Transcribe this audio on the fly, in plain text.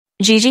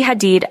Gigi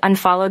Hadid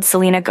unfollowed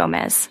Selena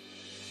Gomez.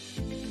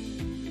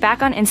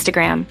 Back on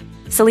Instagram,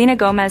 Selena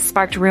Gomez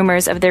sparked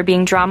rumors of there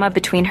being drama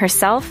between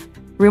herself,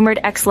 rumored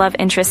ex-love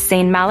interest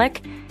Zayn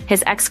Malik,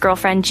 his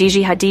ex-girlfriend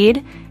Gigi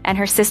Hadid, and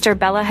her sister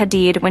Bella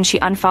Hadid when she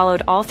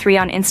unfollowed all three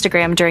on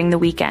Instagram during the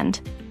weekend.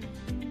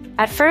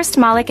 At first,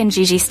 Malik and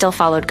Gigi still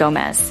followed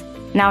Gomez.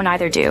 Now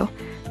neither do.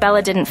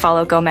 Bella didn't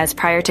follow Gomez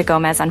prior to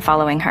Gomez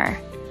unfollowing her.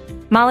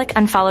 Malik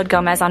unfollowed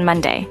Gomez on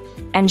Monday,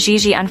 and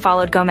Gigi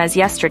unfollowed Gomez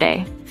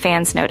yesterday,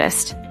 fans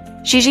noticed.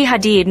 Gigi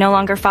Hadid no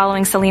longer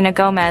following Selena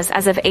Gomez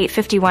as of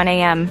 8:51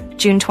 a.m.,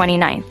 June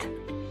 29th.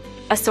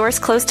 A source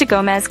close to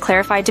Gomez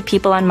clarified to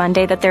People on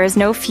Monday that there is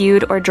no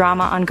feud or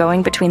drama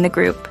ongoing between the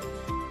group.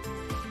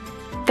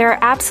 There are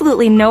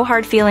absolutely no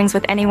hard feelings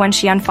with anyone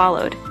she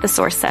unfollowed, the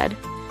source said.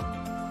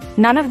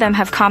 None of them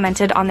have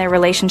commented on their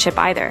relationship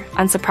either,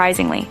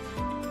 unsurprisingly.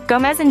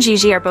 Gomez and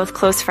Gigi are both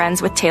close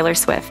friends with Taylor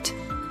Swift.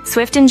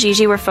 Swift and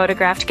Gigi were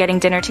photographed getting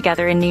dinner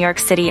together in New York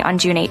City on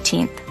June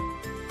 18th.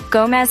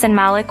 Gomez and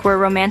Malik were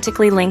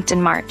romantically linked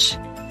in March.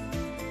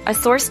 A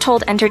source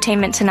told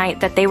Entertainment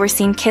Tonight that they were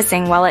seen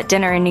kissing while at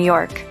dinner in New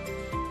York.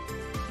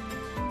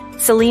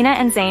 Selena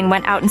and Zayn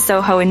went out in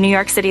Soho in New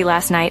York City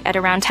last night at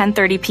around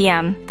 10:30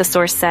 p.m., the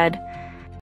source said.